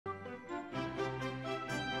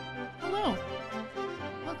hello.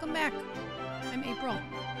 Welcome back. I'm April,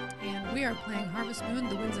 and we are playing Harvest Moon,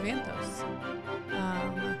 The Winds of Anthos.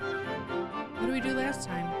 What did we do last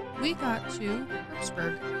time? We got to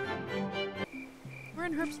Herbstberg. We're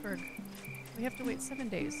in Herbstberg. We have to wait 7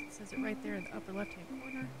 days. It says it right there in the upper left-hand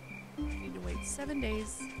corner. We need to wait 7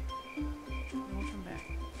 days, and we'll come back.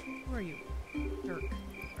 Who are you? Dirk.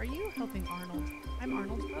 Are you helping Arnold? I'm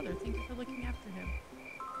Arnold's brother. Thank you for looking after him.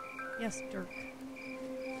 Yes, Dirk.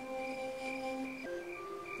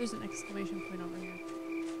 There's an exclamation point over here.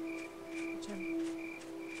 Which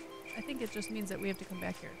I think it just means that we have to come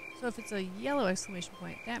back here. So if it's a yellow exclamation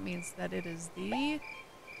point, that means that it is the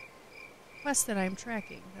quest that I'm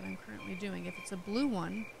tracking, that I'm currently doing. If it's a blue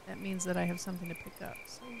one, that means that I have something to pick up.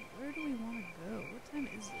 So where do we want to go? What time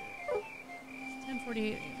is it? It's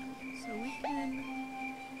 10:48 a.m. So we can...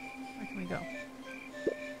 Where can we go?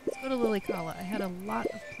 Let's go to Lilycala. I had a lot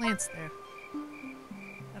of plants there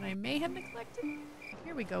that I may have neglected.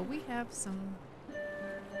 Here we go. We have some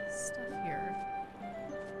stuff here.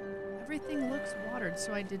 Everything looks watered,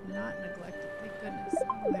 so I did not neglect it. Thank goodness.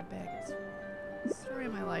 Oh, my bag is... Story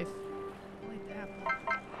of my life. Like the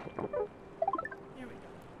apple. There we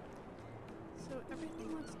go. So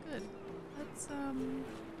everything looks good.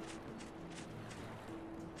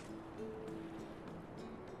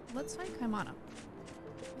 Let's find Kaimana.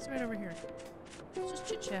 He's right over here. Let's just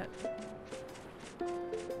chit-chat.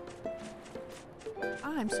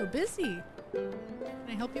 Ah, I'm so busy. Can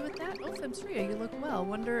I help you with that? Oh, Femsria, you look well.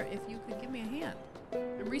 Wonder if you could give me a hand.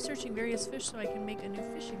 I'm researching various fish so I can make a new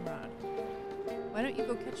fishing rod. Why don't you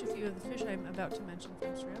go catch a few of the fish I'm about to mention,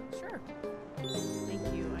 Femsria? Sure.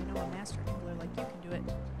 Thank you. I know a master angler like you can do it.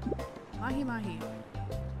 Mahi mahi.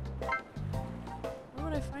 Where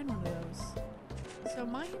would I find one of those? So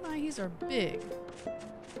mahi mahis are big.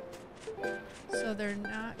 So they're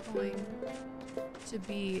not going to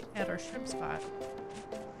be at our shrimp spot.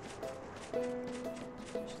 I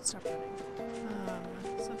should stop running.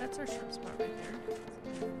 So that's our shrimp spot right there.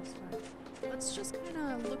 Let's just kind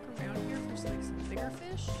of look around here for like some bigger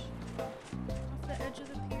fish off the edge of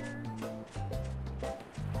the pier,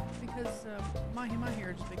 because mahi mahi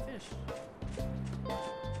are just big fish.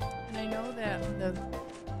 And I know that on the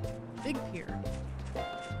big pier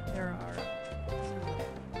there are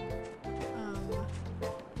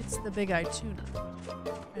it's the big eye tuna.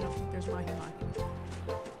 I don't think there's mahi mahi.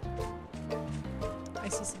 I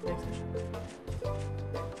see some big fish.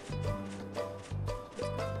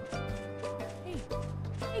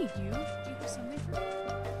 Hey, you. Do you have something for me?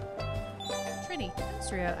 Trini,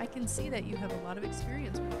 Astria, I can see that you have a lot of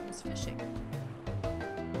experience when it comes fishing.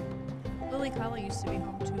 Lilycala used to be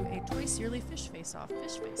home to a twice yearly fish face-off.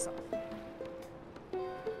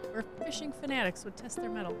 Where fishing fanatics would test their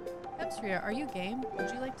mettle. Herbstberg, are you game?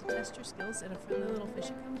 Would you like to test your skills in a friendly little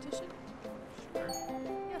fishing competition? Sure.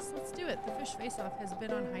 Yes, let's do it. The fish face-off has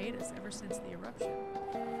been on hiatus ever since the eruption.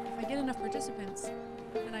 If I get enough participants,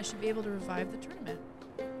 then I should be able to revive the tournament.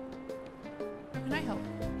 How can I help?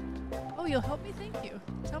 Oh, you'll help me? Thank you.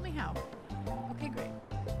 Tell me how. Okay, great.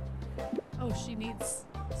 Oh, she needs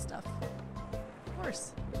stuff. Of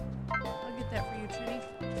course. I'll get that for you, Trini.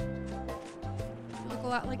 You look a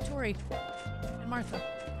lot like Tori and Martha.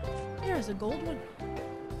 There is a gold one.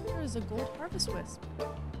 There is a gold harvest wisp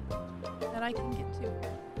that I can get to.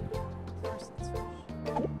 First, let's fish.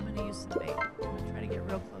 I'm gonna use some bait. I'm gonna try to get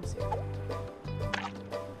real close here.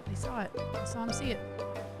 I saw it. I saw him see it.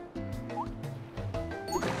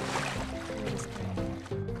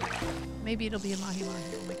 Maybe it'll be a mahi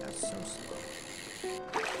mahi. Oh my gosh, so slow.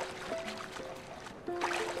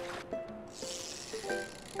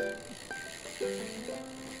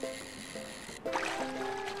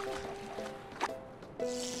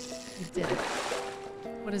 You did it.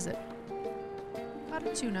 What is it? Caught a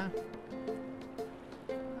tuna.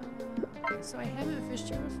 Okay, so I haven't fished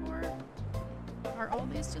here before. Are all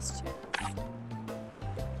these just tunas?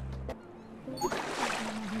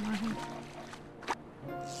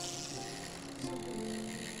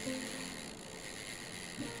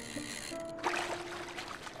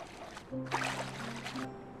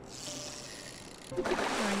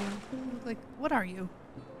 What are you?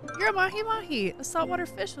 You're a mahi mahi, a saltwater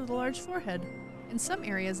fish with a large forehead. In some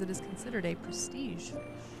areas, it is considered a prestige fish.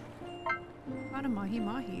 Not a mahi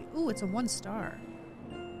mahi. Ooh, it's a 1 star.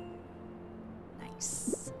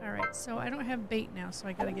 Nice. All right, so I don't have bait now, so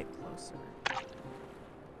I gotta get closer.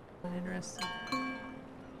 Not interested.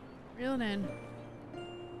 Reel it in.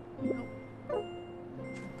 Nope.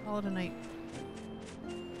 Call it a night.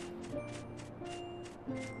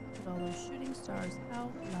 Look at all those shooting stars. How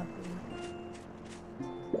lovely.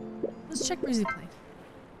 Let's check Breezy Plane.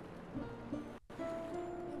 It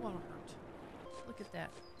won't hurt. at that.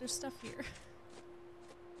 There's stuff here.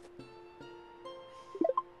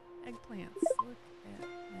 Eggplants. Look at that.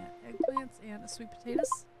 Eggplants and sweet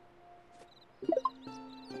potatoes.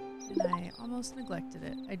 And I almost neglected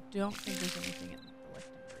it. I don't think there's anything in the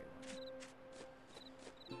legendary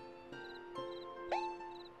one.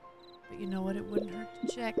 But you know what? It wouldn't hurt to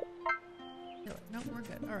check. Nope, we're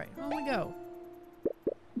good. Alright, home we go.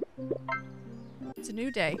 It's a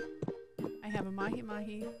new day. I have a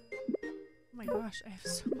mahi-mahi. Oh my gosh, I have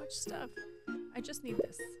so much stuff. I just need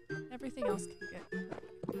this. Everything else can get put away.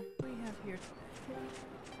 What do we have here today?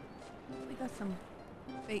 We got some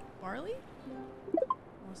baked barley.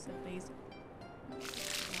 Almost said basil.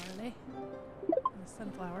 Barley. And a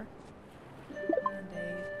sunflower. And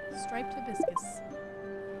a striped hibiscus.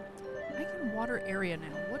 I can water area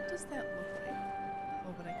now. What does that look like?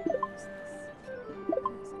 Oh, but I can use this.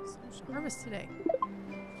 So much to harvest today.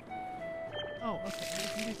 Oh, okay.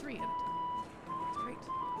 I can do 3 at a time. That's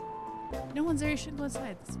great. No one's there. You shouldn't go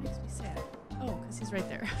inside. This makes me sad. Oh, because he's right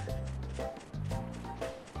there.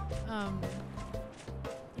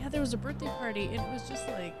 Yeah, there was a birthday party, and it was just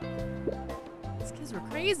like, these kids were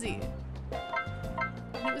crazy.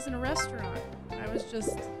 And it was in a restaurant. I was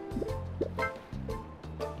just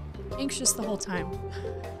anxious the whole time.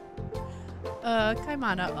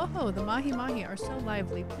 Kaimana, oh, the mahi-mahi are so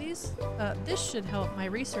lively. Please, this should help my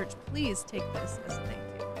research. Please take this as a thank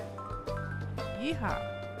you. Yeehaw.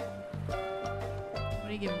 What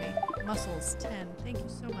are you giving me? Mussels, 10. Thank you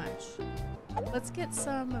so much. Let's get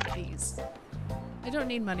some of these. I don't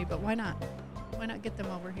need money, but why not? Why not get them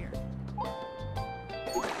over here?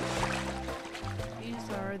 These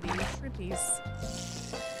are the shrimpies.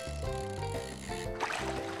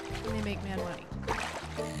 And they make mad money.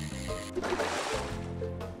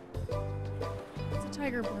 It's a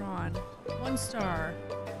tiger brawn. 1 star.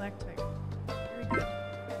 Black tiger. Very good.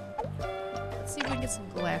 Let's see if we can get some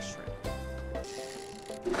glass shrimp.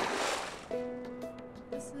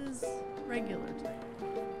 This is regular tiger.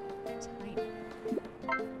 Tiny.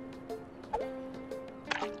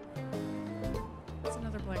 That's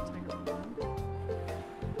another black tiger brawn.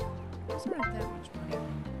 Those aren't that much money.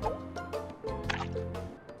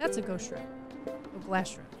 That's a ghost shrimp. Oh, glass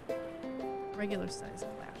shrimp. Regular size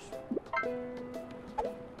glass shrimp.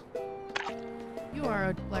 You are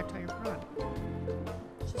a black tiger prawn.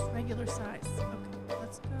 Just regular size. Okay,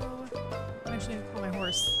 let's go. I'm actually going to call my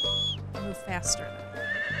horse and move faster now.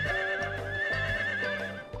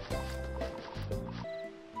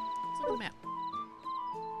 Let's look at the map.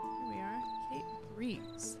 Here we are. Cape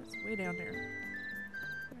Breeze. That's way down there.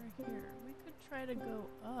 Right here. We could try to go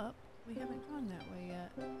up. We haven't gone that way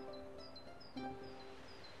yet.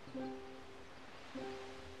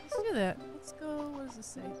 Let's do that. Let's go, what does this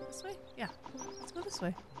say? This way? Yeah. Let's go this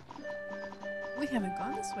way. We haven't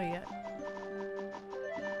gone this way yet.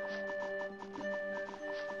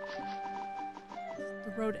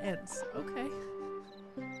 The road ends. Okay.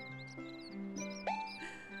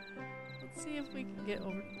 Let's see if we can get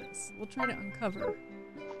over to this. We'll try to uncover.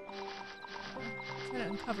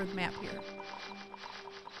 The map here.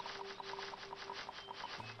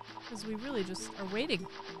 Because we really just are waiting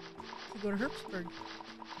to go to Herbstberg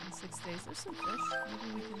in 6 days. There's some fish.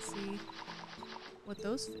 Maybe we can see what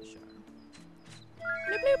those fish are.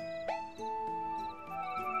 Bloop, bloop.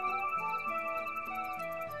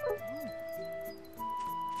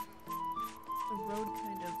 The road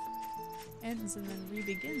kind of ends and then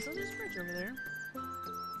re-begins. Oh, there's a bridge over there.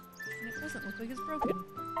 And it doesn't look like it's broken.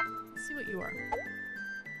 Let's see what you are.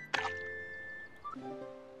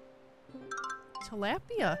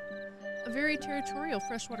 Tilapia, a very territorial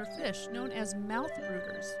freshwater fish known as mouth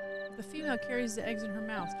brooders. The female carries the eggs in her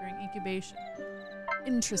mouth during incubation.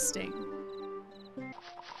 Interesting. Ooh,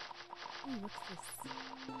 what's this?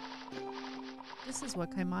 This is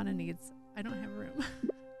what Kaimana needs. I don't have room.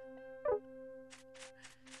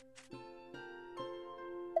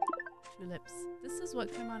 Tulips. This is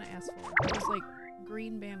what Kaimana asked for. Those like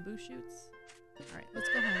green bamboo shoots. Alright, let's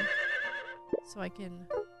go home so I can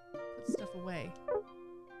put stuff away.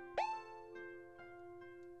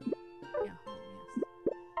 Yeah, yes.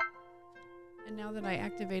 And now that I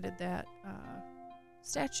activated that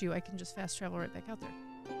statue, I can just fast travel right back out there.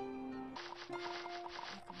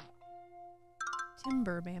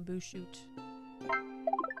 Timber bamboo shoot.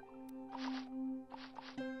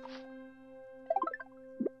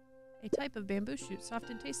 A type of bamboo shoot, soft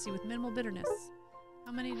and tasty with minimal bitterness.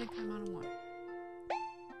 How many did Kaimana want?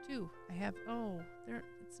 2. I have, oh, there.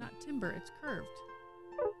 It's not timber, it's curved.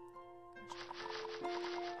 There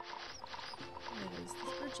it is.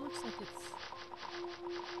 This bridge looks like it's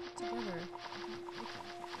put together.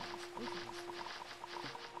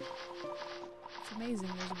 It's a amazing.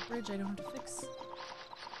 There's a bridge I don't have to fix.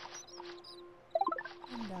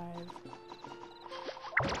 And dive.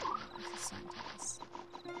 What's the sign tell us?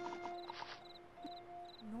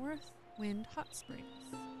 North Wind Hot Springs.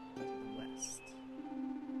 To the west.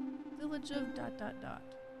 Village of ...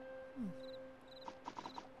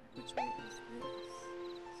 Which way is this?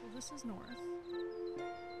 So this is north.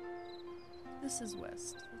 This is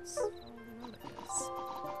west. Let's follow the road, I guess.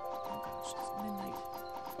 Oh gosh, it's midnight.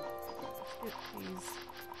 Let's get these.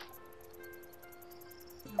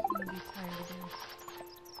 I don't want to be tired again.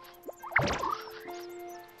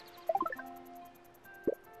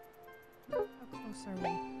 How close are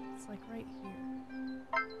we? It's like right here.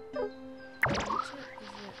 Is it?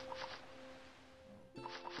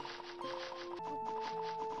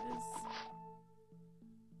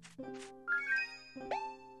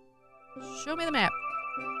 Show me the map.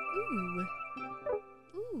 Ooh.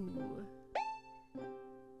 Ooh.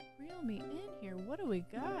 Reel me in here. What do we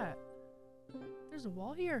got? There's a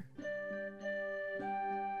wall here.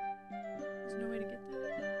 There's no way to get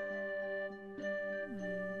there.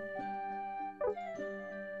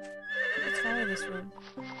 Let's follow this road.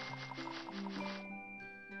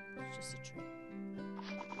 It's just a tree.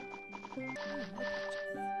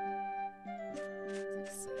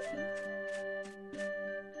 It's exciting.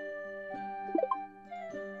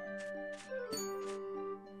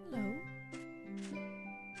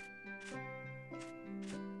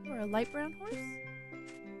 A light brown horse?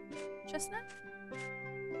 Chestnut?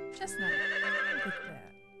 Chestnut. Look at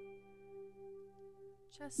that.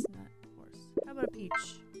 Chestnut horse. How about a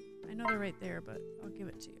peach? I know they're right there, but I'll give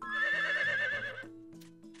it to you.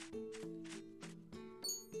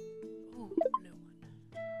 Oh, blue one.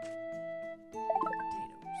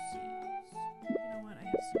 Potato seeds. You know what? I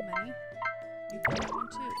have so many. You can have one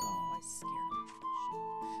too. Oh, I scared him.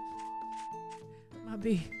 Shoot. My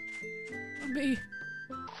bee. My bee.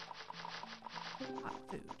 Hot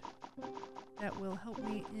food that will help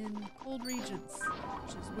me in cold regions,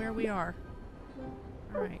 which is where we are.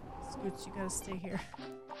 Alright, Scoots, you gotta stay here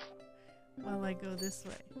while I go this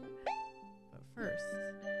way. But first,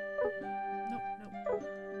 nope.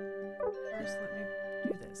 First, let me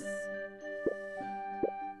do this.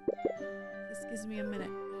 This gives me a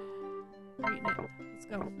minute. We're eating it. Let's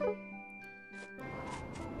go.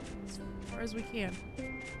 As far as we can.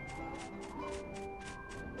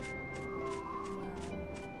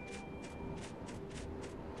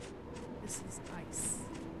 This is ice.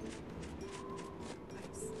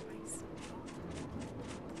 Ice.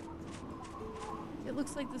 It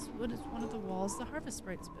looks like this wood is one of the walls the Harvest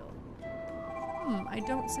Sprites built. I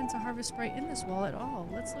don't sense a Harvest Sprite in this wall at all.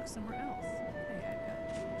 Let's look somewhere else. Okay, I've got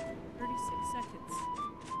 36 seconds.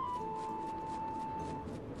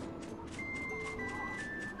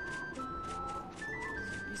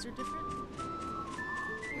 These are different.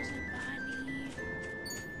 There's a bunny.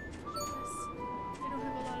 Yes. I don't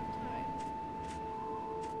have a lot of time.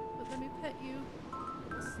 But let me pet you.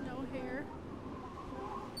 Snow hair.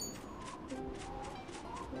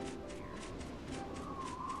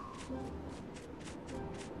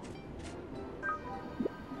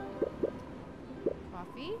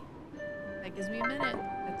 Coffee? That gives me a minute.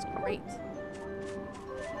 That's great.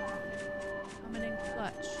 Coming in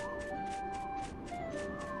clutch.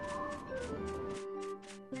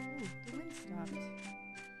 Ooh, the wind stopped.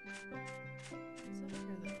 What's up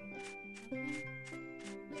here though? Nothing?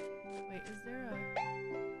 Wait, is there a...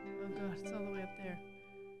 Oh god, it's all the way up there.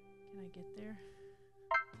 Can I get there?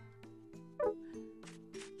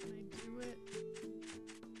 Can I do it?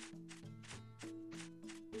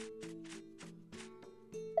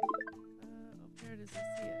 Oh, there it is. I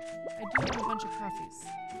see it. I do have a bunch of coffees.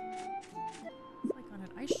 It's like on an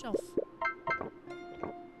ice shelf.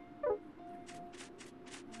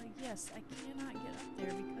 Yes, I cannot get up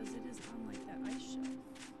there because it is on like that ice shelf.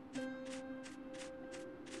 There's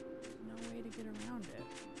no way to get around it.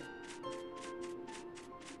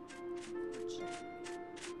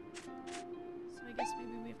 So I guess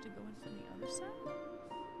maybe we have to go in from the other side?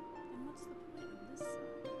 And what's the point of this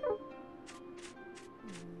side?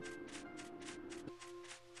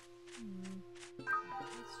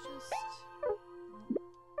 Let's just...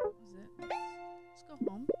 What was it? Let's go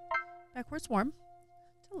home. Back where it's warm.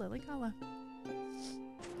 To Lilikala.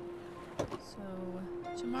 So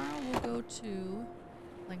tomorrow we'll go to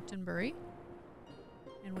Langtonbury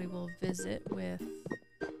and we will visit with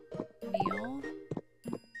Neil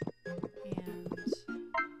and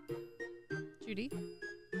Judy,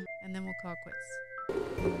 and then we'll call quits.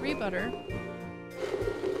 3 butter,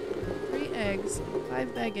 3 eggs,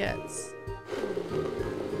 5 baguettes.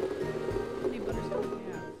 How many butters do we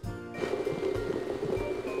have?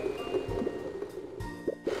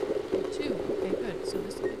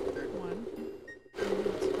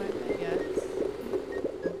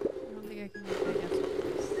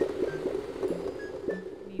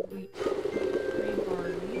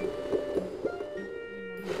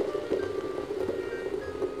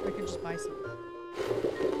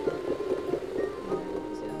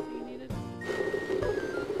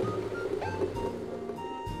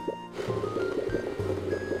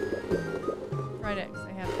 fried eggs.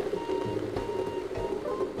 I have that.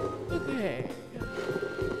 Okay.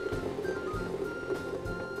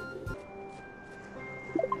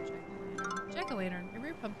 Jack-o'-lantern. Your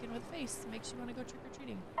rear pumpkin with face makes you want to go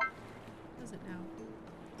trick-or-treating. Does it now?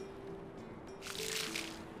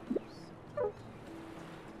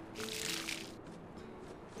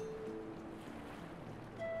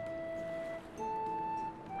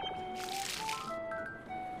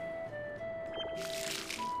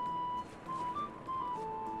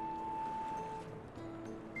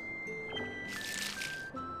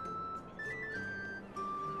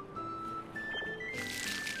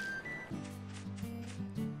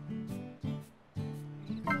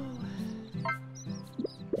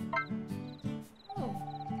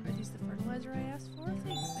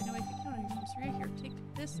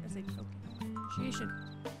 As a token of appreciation.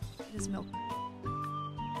 It is milk.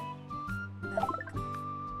 Milk.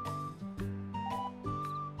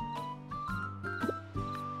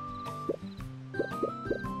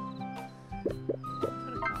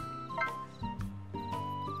 Put a coffee.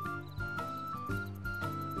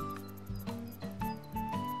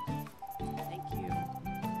 Thank you.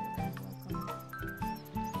 You're very welcome.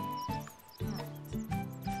 Alright.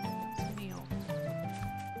 Meal.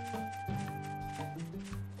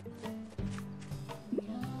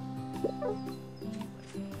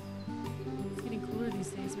 It's getting cooler these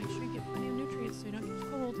days. Make sure you get plenty of nutrients so you don't get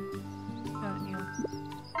cold. Got it, Neil.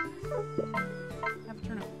 Have a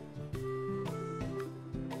turnip.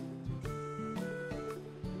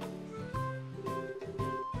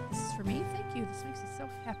 This is for me? Thank you. This makes me so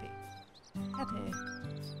happy. Happy.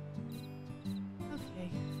 Okay.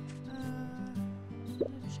 I'm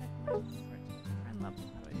gonna check my friend level.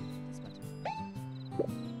 How do I do this button?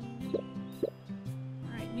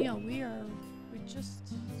 Neil, we just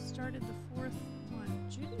started the 4th one.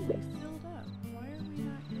 Judy, we filled up. Why are we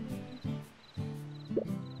not getting...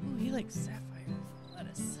 Ooh, he likes sapphires and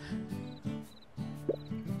lettuce.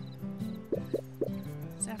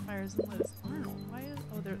 Sapphires and lettuce. Arnold, why is...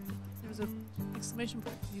 Oh, there's a exclamation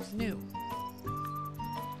point. He's new.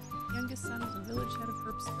 Youngest son of the village head of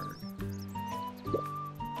Herbstberg. Let's see.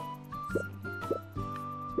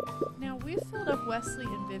 Now, we've filled up Wesley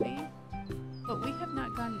and Vivi, but we have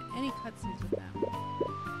not gotten any cutscenes with them.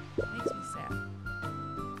 Makes me sad.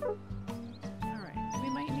 Alright, we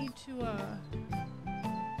might need to,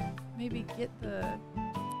 maybe get the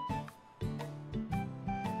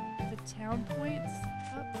town points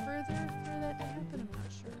up further for that to happen. I'm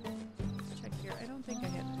not sure. Let's check here. I don't think I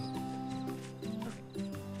have any. Okay.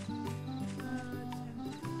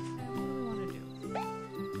 What do we want to do?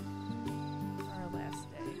 Our last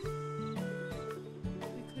day.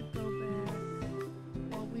 We could go back.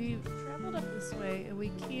 Well, we've traveled up this way and we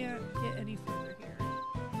can't get any further here. I'm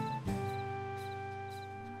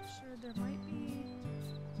not sure. There might be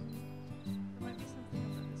something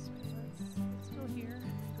over this way. Let's go here and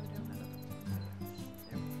then go down that other path.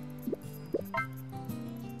 There we go.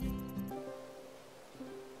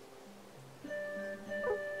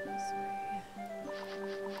 This way.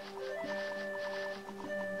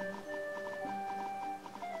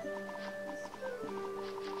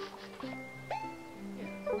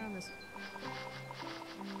 Yeah, around this way.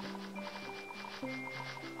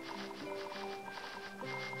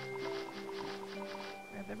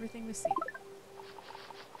 Grab everything we see.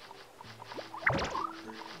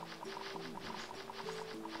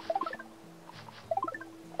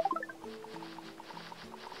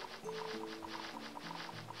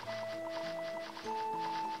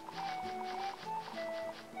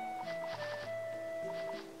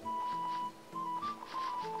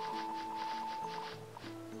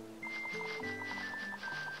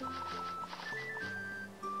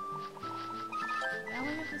 Now we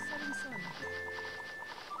have the setting sun.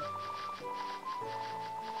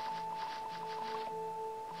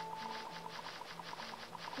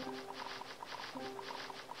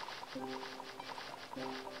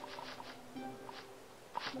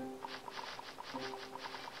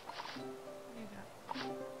 What do you got?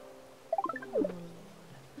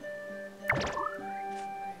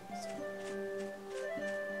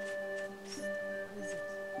 What is it?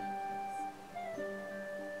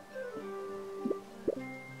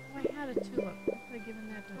 Oh, I had a tulip. I could have given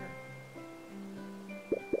that to her.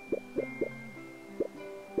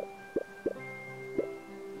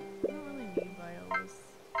 I don't really need violas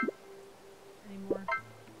anymore.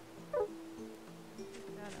 Pick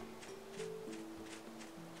that up.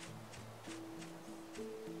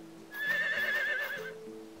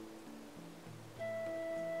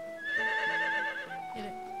 Get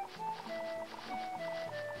it.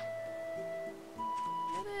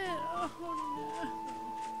 Get it! Oh no!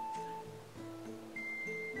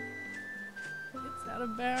 out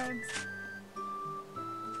of bounds.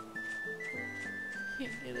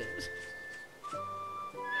 Can't get it.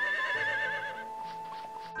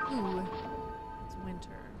 Ooh, it's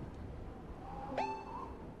winter. I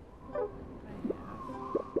have coffee.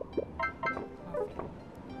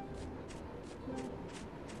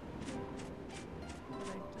 But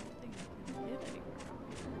I don't think I can get anywhere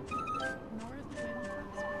up here. North wind hot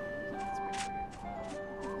spring. Hot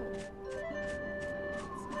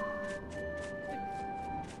spring here.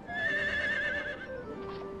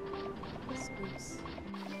 Scoops.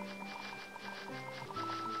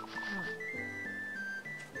 Oh.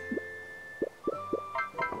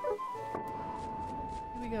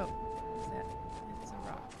 Here we go. What is that? It's a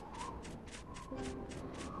rock.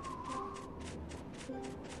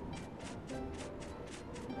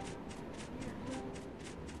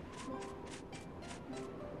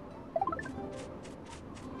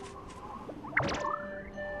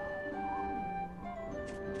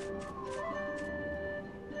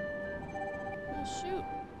 Oh shoot.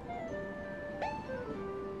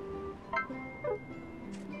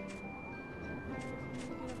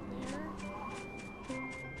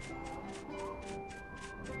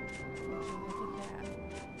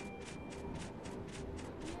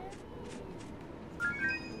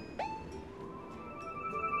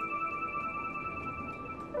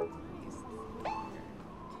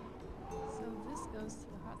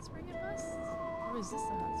 Or is this the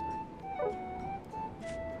hot spring?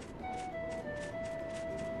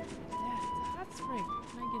 Yeah, it's a hot spring.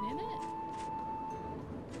 Can I get in it?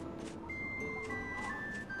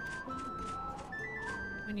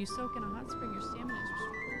 When you soak in a hot spring, your stamina is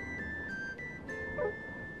restored.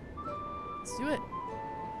 Let's do it.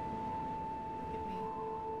 Look at me.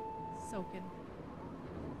 Soaking.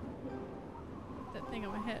 Put that thing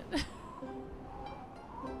on my head.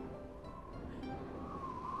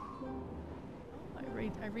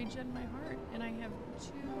 I regen my heart, and I have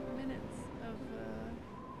 2 minutes of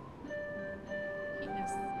heatness.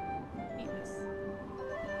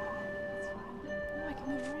 That's fine. Oh, I can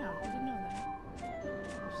move around. I didn't know that.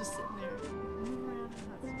 I was just sitting there. Move around in a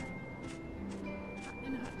hot spring.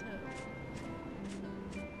 In a hot tub.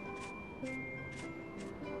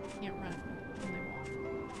 Can't run. Only walk.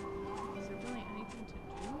 Is there really anything to do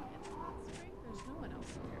in the hot spring? There's no one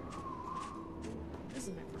else here. This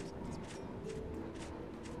is my first hot spring.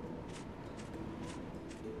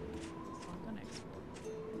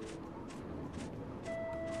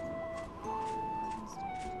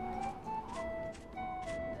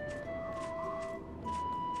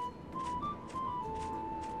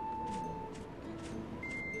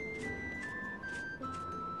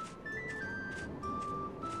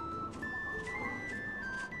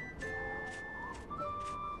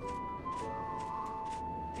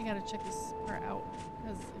 I gotta check this part out,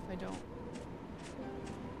 because if I don't,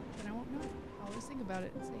 then I won't know. I'll always think about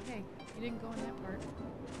it and say, hey, you didn't go in that part.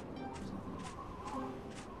 There's nothing.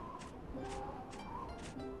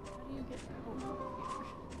 How do you get out of here?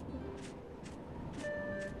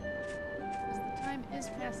 Because the time is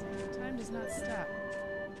passing. The time does not stop.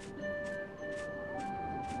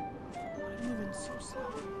 I'm moving so slow.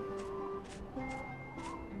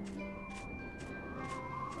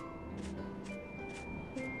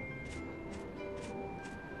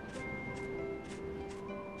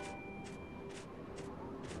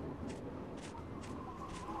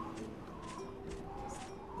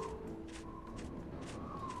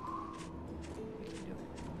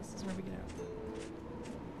 Where we get out.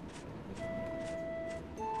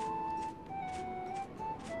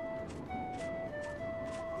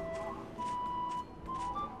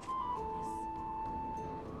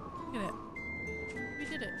 Look at it. We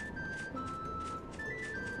did it.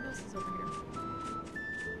 What else is over here?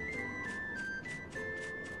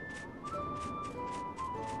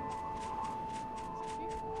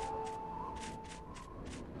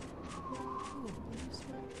 Ooh, blue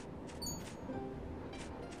spring.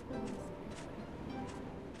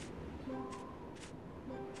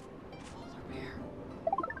 Polar bear.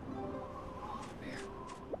 Polar bear.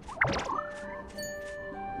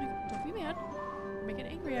 Oh my God, don't be mad. You're making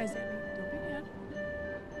angry eyes at me. Don't be mad.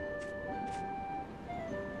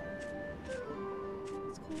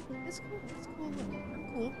 It's cool. It's cool. It's cool. Look, I'm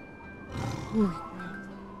cool. Ooh,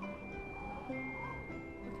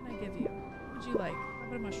 what can I give you? What would you like? How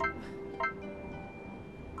about a mushroom?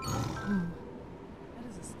 Ooh. That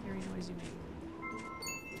is a scary noise you make.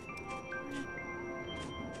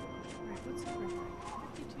 Alright, what's over here?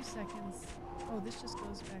 52 seconds. Oh, this just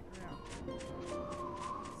goes back around.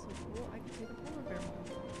 So cool, I can take a polar bear home.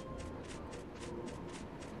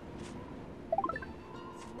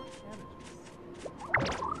 Some more cabbages.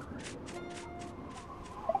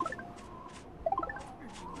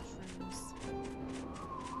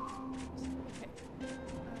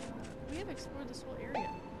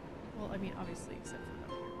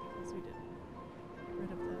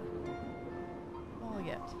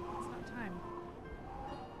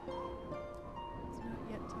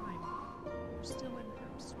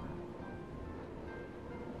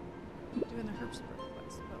 Herbstberg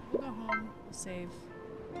quest. But we'll go home, we'll save,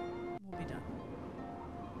 we'll be done.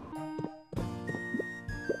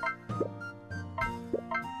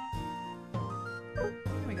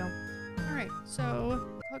 There we go. Alright, so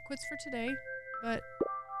call it quits for today, but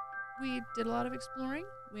we did a lot of exploring.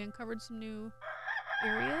 We uncovered some new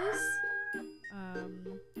areas.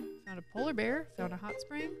 Found a polar bear, found a hot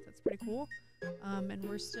spring. That's pretty cool. And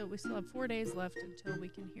we still have 4 days left until we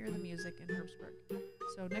can hear the music in Herbstberg.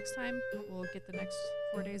 So next time we'll get the next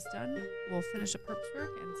 4 days done. We'll finish up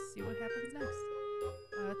Herbstberg and see what happens next.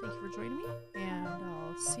 Thank you for joining me, and I'll